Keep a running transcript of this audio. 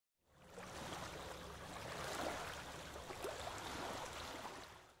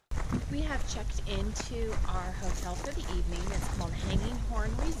We have checked into our hotel for the evening. It's called Hanging Horn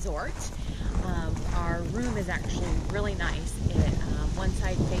Resort. Our room is actually really nice. One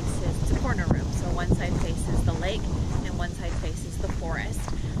side faces, it's a corner room, so one side faces the lake and one side faces the forest.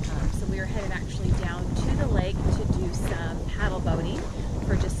 So we were headed actually down to the lake to do some paddle boating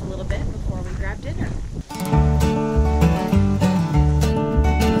for just a little bit before we grab dinner.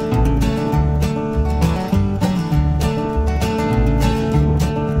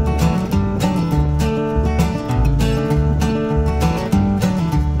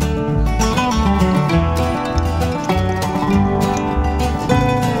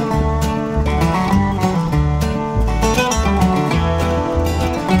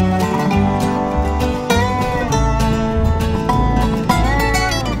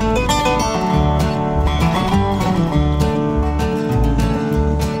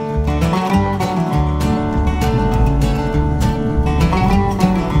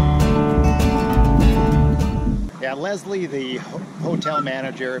 Leslie, the hotel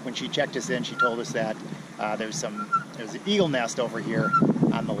manager, when she checked us in, she told us that there's an eagle nest over here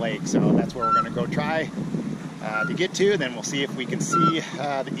on the lake, so that's where we're going to go try to get to. Then we'll see if we can see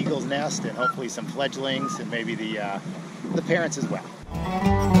the eagle's nest and hopefully some fledglings and maybe the parents as well.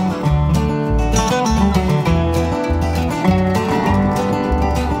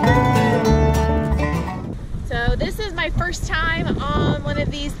 So this is my first time on one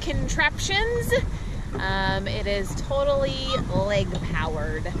of these contraptions. It is totally leg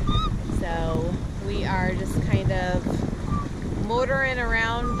powered, so we are just kind of motoring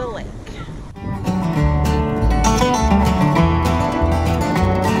around the lake.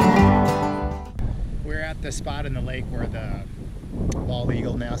 We're at the spot in the lake where the bald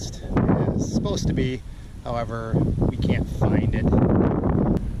eagle nest is supposed to be, however we can't find it.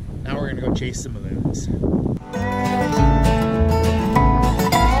 Now we're gonna go chase some balloons.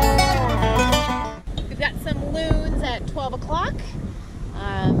 Some loons at 12 o'clock,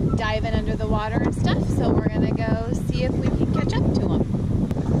 diving under the water and stuff, so we're gonna go see if we can catch up to them.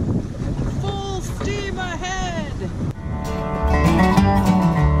 Full steam ahead!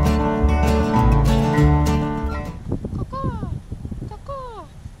 Caw-caw, caw-caw.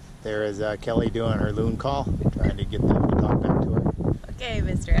 There is Kelly doing her loon call, trying to get them to talk back to her. Okay,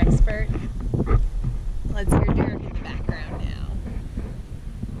 Mr. Expert. Let's hear Derek in the background now.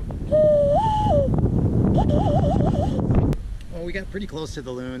 Well, we got pretty close to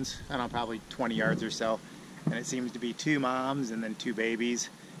the loons, I don't know, probably 20 yards or so, and it seems to be two moms and then two babies,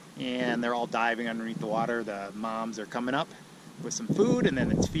 and they're all diving underneath the water. The moms are coming up with some food, and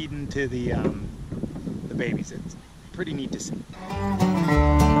then it's feeding to the babies. It's pretty neat to see.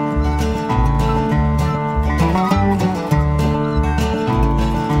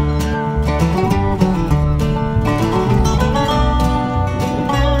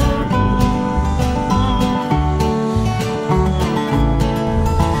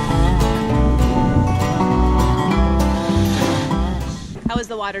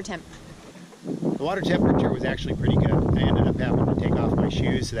 The water temp. The water temperature was actually pretty good. I ended up having to take off my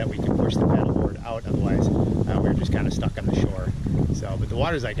shoes so that we could push the paddleboard out, otherwise we were just kind of stuck on the shore. So, but the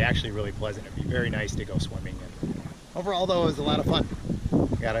water's like actually really pleasant. It'd be very nice to go swimming in. Overall though, it was a lot of fun.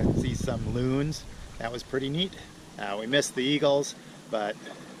 Got to see some loons. That was pretty neat. We missed the eagles, but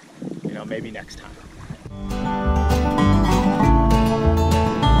you know, maybe next time.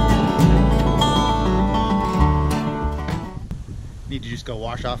 Need to just go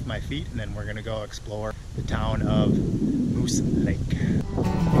wash off my feet, and then we're gonna go explore the town of Moose Lake.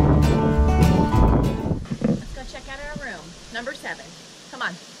 Let's go check out our room, number 7. Come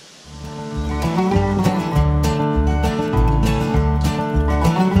on.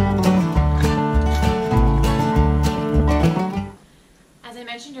 As I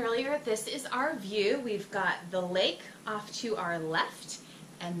mentioned earlier, this is our view. We've got the lake off to our left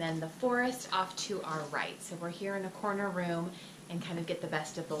and then the forest off to our right. So we're here in a corner room and kind of get the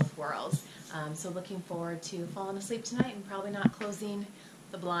best of both worlds. So looking forward to falling asleep tonight and probably not closing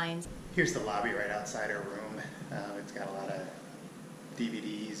the blinds. Here's the lobby right outside our room. It's got a lot of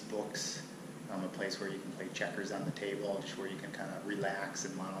DVDs, books, a place where you can play checkers on the table, just where you can kind of relax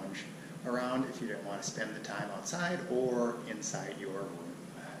and lounge around if you don't want to spend the time outside or inside your room.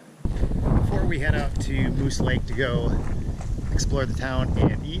 Before we head out to Moose Lake to go explore the town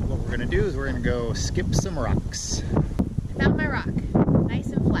and eat, what we're going to do is we're going to go skip some rocks. I found my rock, nice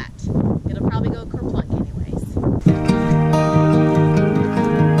and flat. It'll probably go kerplunk anyways.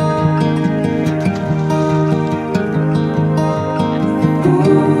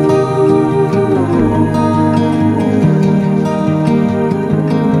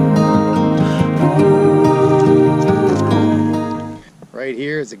 right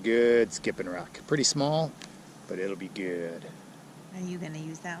here is a good skipping rock. Pretty small, but it'll be good. Are you going to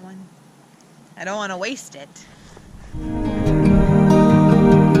use that one? I don't want to waste it. With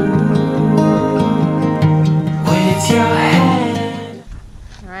your hand.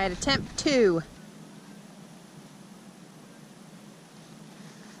 All right, attempt 2.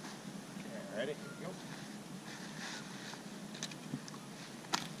 Okay, ready? Go.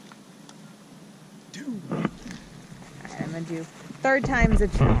 Alright, I'm gonna do 3rd time's a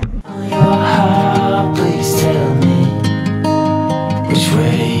charm. On your heart, please tell me which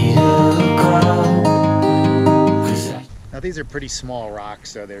way to go. Now these are pretty small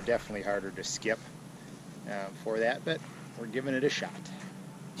rocks, so they're definitely harder to skip for that, but we're giving it a shot.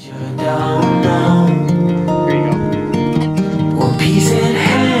 You don't know. Here you go. One piece in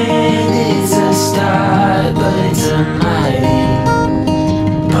hand is a start, but it's a mighty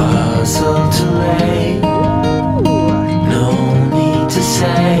puzzle to lay. No need to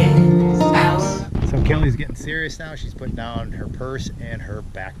say. So Kelly's getting serious now. She's putting down her purse and her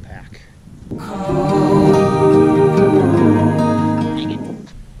backpack. Dang it.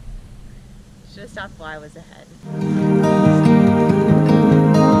 Should have stopped while I was ahead.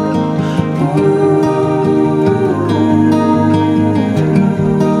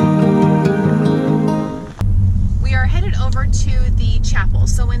 We are headed over to the chapel.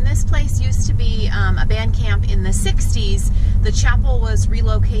 So when this place used to be a band camp in the 60s, the chapel was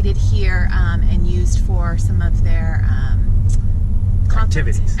relocated here and used for some of their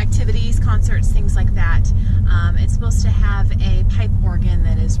activities, concerts, things like that. It's supposed to have a pipe organ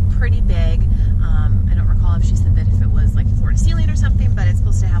that is pretty big. I don't recall if she said that if it was like floor to ceiling or something, but it's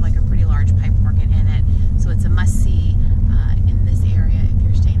supposed to have like a pretty large pipe organ in it. So it's a must-see in this area if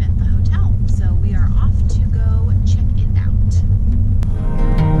you're staying at the hotel. So we are off to go check it out.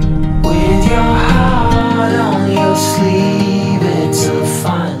 With your heart on your sleeve, it's a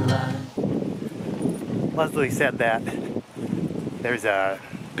fine line. Leslie said that there's a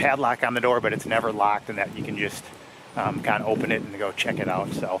padlock on the door, but it's never locked, and that you can just kind of open it and go check it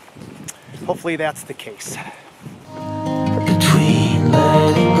out. So hopefully that's the case. Between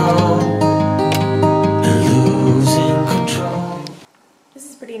letting go and losing control. This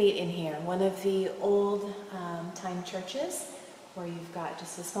is pretty neat in here. One of the old time churches where you've got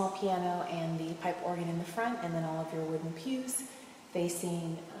just a small piano and the pipe organ in the front, and then all of your wooden pews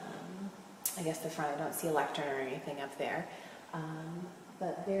facing, I guess, the front. I don't see a lectern or anything up there.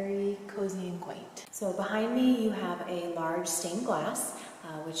 But very cozy and quaint. So behind me you have a large stained glass,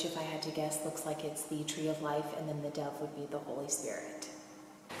 which if I had to guess looks like it's the tree of life, and then the dove would be the Holy Spirit.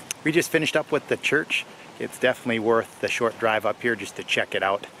 We just finished up with the church. It's definitely worth the short drive up here just to check it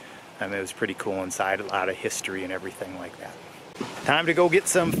out. It was pretty cool inside, a lot of history and everything like that. Time to go get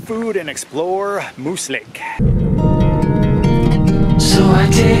some food and explore Moose Lake. So I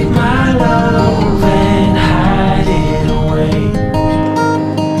take my love and hide it away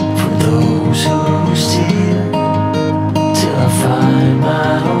from those who steal till I find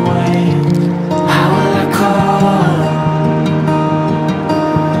my way. How will I call?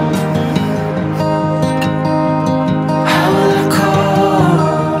 How will I call?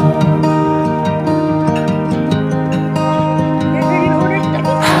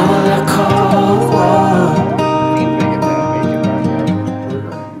 How will I call?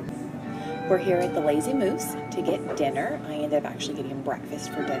 We're here at the Lazy Moose to get dinner. I ended up actually getting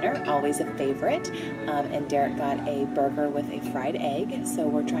breakfast for dinner, always a favorite. And Derek got a burger with a fried egg. So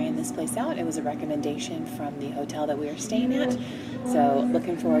we're trying this place out. It was a recommendation from the hotel that we are staying at. So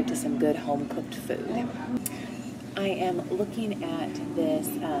looking forward to some good home-cooked food. I am looking at this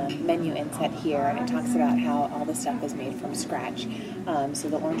menu inset here, and it talks about how all the stuff is made from scratch. So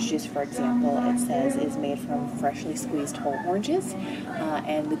the orange juice, for example, it says is made from freshly squeezed whole oranges,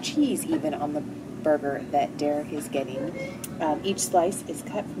 and the cheese even on the burger that Derek is getting. Each slice is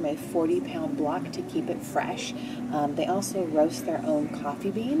cut from a 40-pound block to keep it fresh. They also roast their own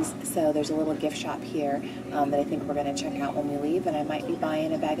coffee beans, so there's a little gift shop here that I think we're going to check out when we leave, and I might be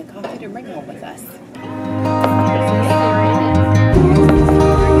buying a bag of coffee to bring home with us.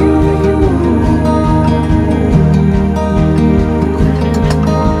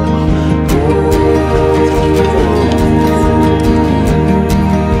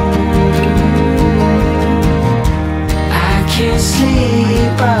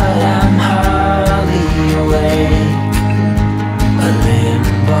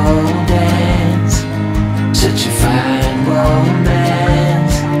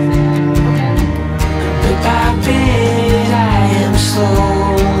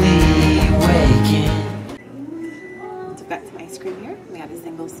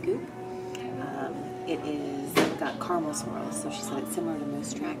 It is got caramel swirls, so she said it's similar to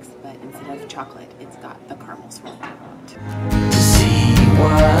Moose Tracks, but instead of chocolate, it's got the caramel swirl. To see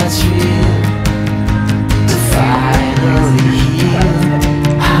what's real, to finally hear.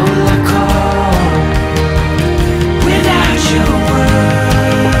 How will I call without your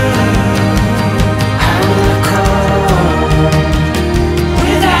word? How will I call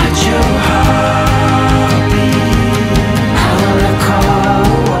without your heartbeat? How will I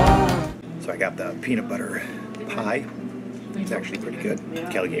call? So I got the peanut butter pie. It's actually pretty good.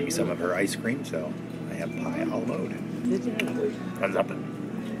 Kelly gave me some of her ice cream, so I have pie all mode. Thumbs up.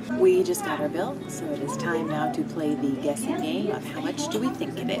 We just got our bill, so it is time now to play the guessing game of how much do we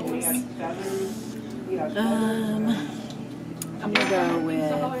think it is. I'm gonna go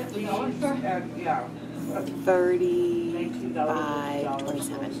with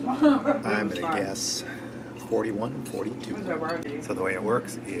 35.27. I'm gonna guess 41.42. So the way it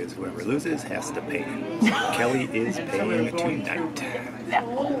works is whoever loses has to pay. Kelly is paying tonight.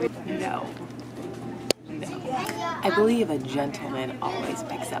 No. I believe a gentleman always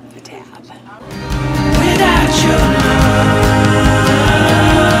picks up the tab. Without your love,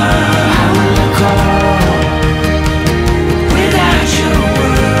 how will I call? Without your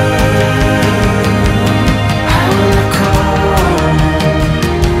word, how will I call?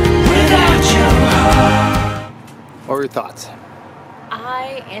 Without your heart. What were your thoughts?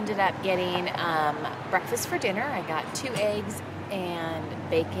 I ended up getting breakfast for dinner. I got 2 eggs and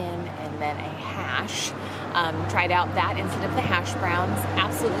bacon and then a hash. Tried out that instead of the hash browns.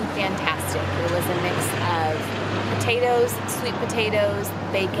 Absolutely fantastic. It was a mix of potatoes, sweet potatoes,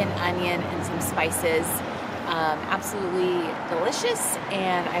 bacon, onion, and some spices. Absolutely delicious,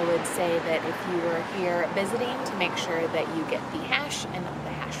 and I would say that if you were here visiting, to make sure that you get the hash and not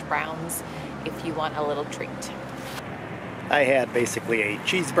the hash browns if you want a little treat. I had basically a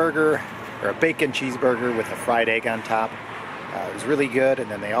cheeseburger, or a bacon cheeseburger with a fried egg on top. It was really good, and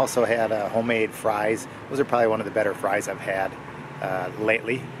then they also had homemade fries. Those are probably one of the better fries I've had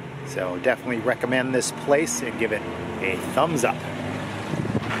lately. So definitely recommend this place and give it a thumbs up.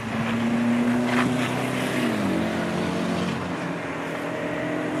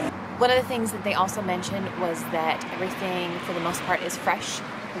 One of the things that they also mentioned was that everything, for the most part, is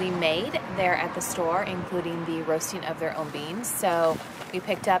freshly made there at the store, including the roasting of their own beans. So we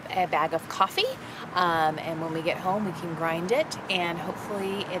picked up a bag of coffee, and when we get home, we can grind it, and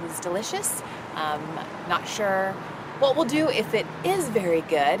hopefully it is delicious. Not sure what we'll do if it is very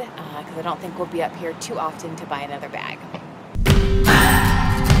good, because I don't think we'll be up here too often to buy another bag.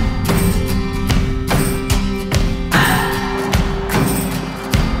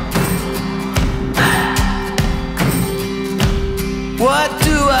 What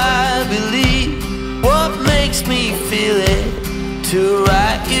do I believe? What makes me feel it to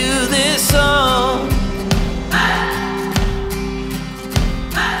write you this song?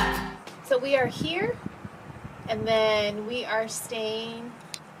 So we are here, and then we are staying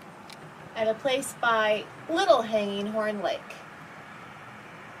at a place by Little Hanging Horn Lake.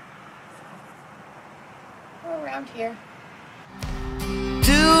 We're around here.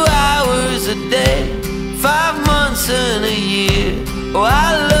 2 hours a day, 5 months in a year. Oh,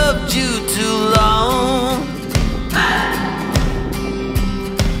 I loved you too long.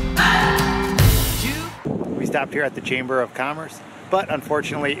 We stopped here at the Chamber of Commerce, but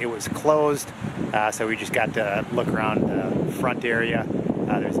unfortunately it was closed, so we just got to look around the front area.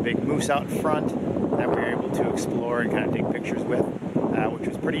 There's a big moose out front that we were able to explore and kind of take pictures with, which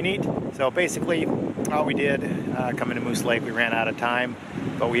was pretty neat. So basically all we did coming to Moose Lake, we ran out of time,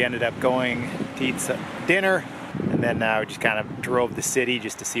 but we ended up going to eat some dinner, and then we just kind of drove the city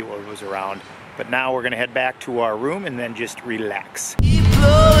just to see what was around. But now we're going to head back to our room and then just relax. Keep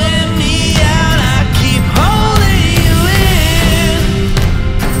blowing me out, I keep holding you in.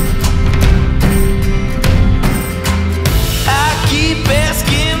 I keep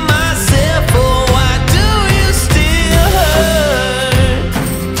asking myself, oh, why do you still hurt?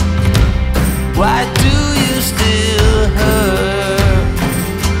 Why do you still hurt?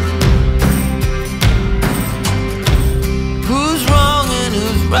 Who's wrong and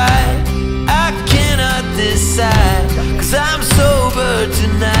who's right? I cannot decide, 'cause I'm sober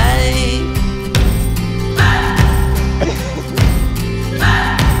tonight.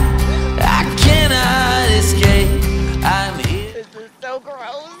 I cannot escape, I'm here. This is so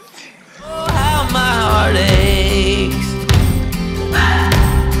gross. Oh, how my heart aches.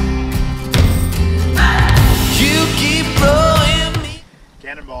 You keep blowing me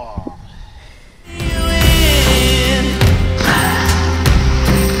Cannonball. in.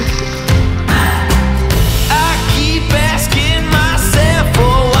 I keep asking myself,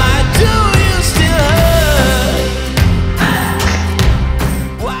 oh,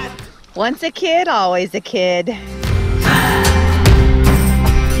 Once a kid, always a kid.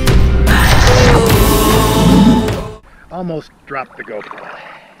 Almost dropped the GoPro.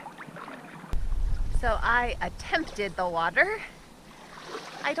 So I attempted the water.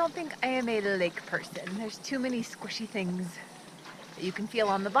 I don't think I am a lake person. There's too many squishy things that you can feel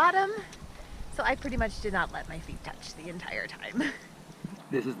on the bottom. So I pretty much did not let my feet touch the entire time.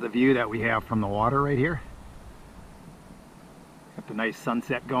 This is the view that we have from the water right here. Got the nice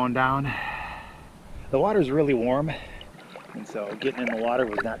sunset going down. The water's really warm, and so getting in the water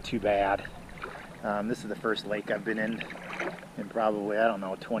was not too bad. This is the first lake I've been in probably, I don't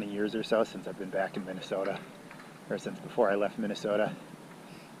know, 20 years or so since I've been back in Minnesota, or since before I left Minnesota.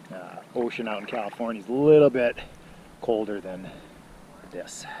 Ocean out in California is a little bit colder than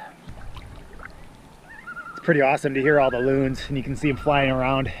this. It's pretty awesome to hear all the loons, and you can see them flying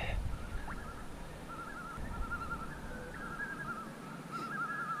around.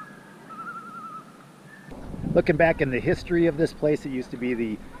 Looking back in the history of this place, it used to be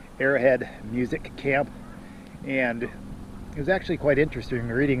the Arrowhead Music Camp, and it was actually quite interesting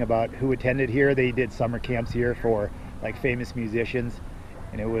reading about who attended here. They did summer camps here for like famous musicians,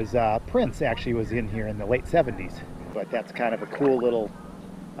 and it was Prince actually was in here in the late 70s. But that's kind of a cool little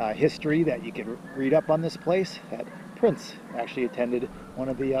history that you can read up on this place, that Prince actually attended one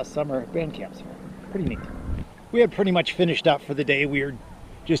of the summer band camps here. Pretty neat. We had pretty much finished up for the day. We were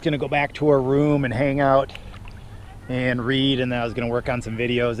just going to go back to our room and hang out and read, and then I was going to work on some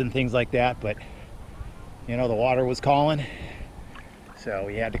videos and things like that, but you know, the water was calling, so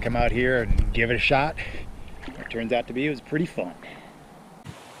we had to come out here and give it a shot. It turns out to be, it was pretty fun.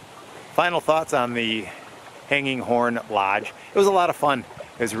 Final thoughts on the Hanging Horn Lodge. It was a lot of fun.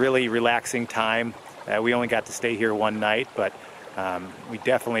 It was really relaxing time. We only got to stay here one night, but we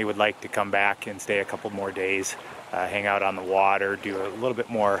definitely would like to come back and stay a couple more days, hang out on the water, do a little bit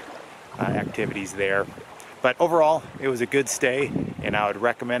more activities there. But overall, it was a good stay, and I would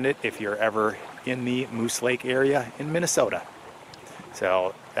recommend it if you're ever in the Moose Lake area in Minnesota.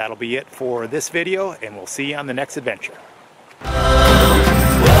 So that'll be it for this video, and we'll see you on the next adventure.